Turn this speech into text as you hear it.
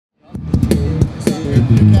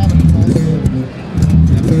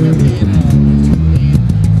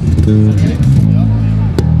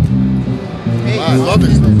I love it.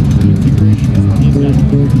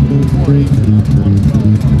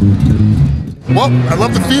 Well, I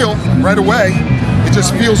love the feel right away. It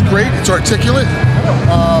just feels great. It's articulate,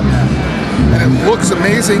 and it looks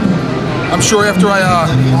amazing. I'm sure after I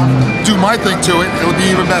do my thing to it, it'll be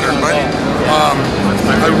even better. But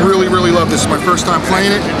I really, really love this. It's my first time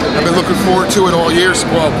playing it. I've been looking forward to it all year,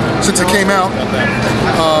 well, since it came out.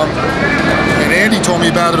 And Andy told me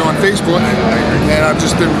about it on Facebook, and I've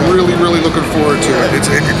just been really, really looking forward to it. It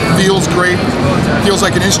feels great. It feels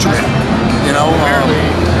like an instrument, you know.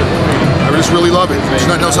 I just really love it. There's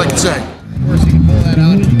nothing else I can say. Of course, you can pull that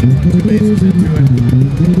out and you can put two basses into it.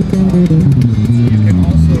 You can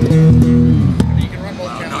also you can run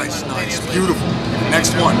both channels. Nice, beautiful.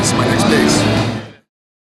 Next one. This is my next bass.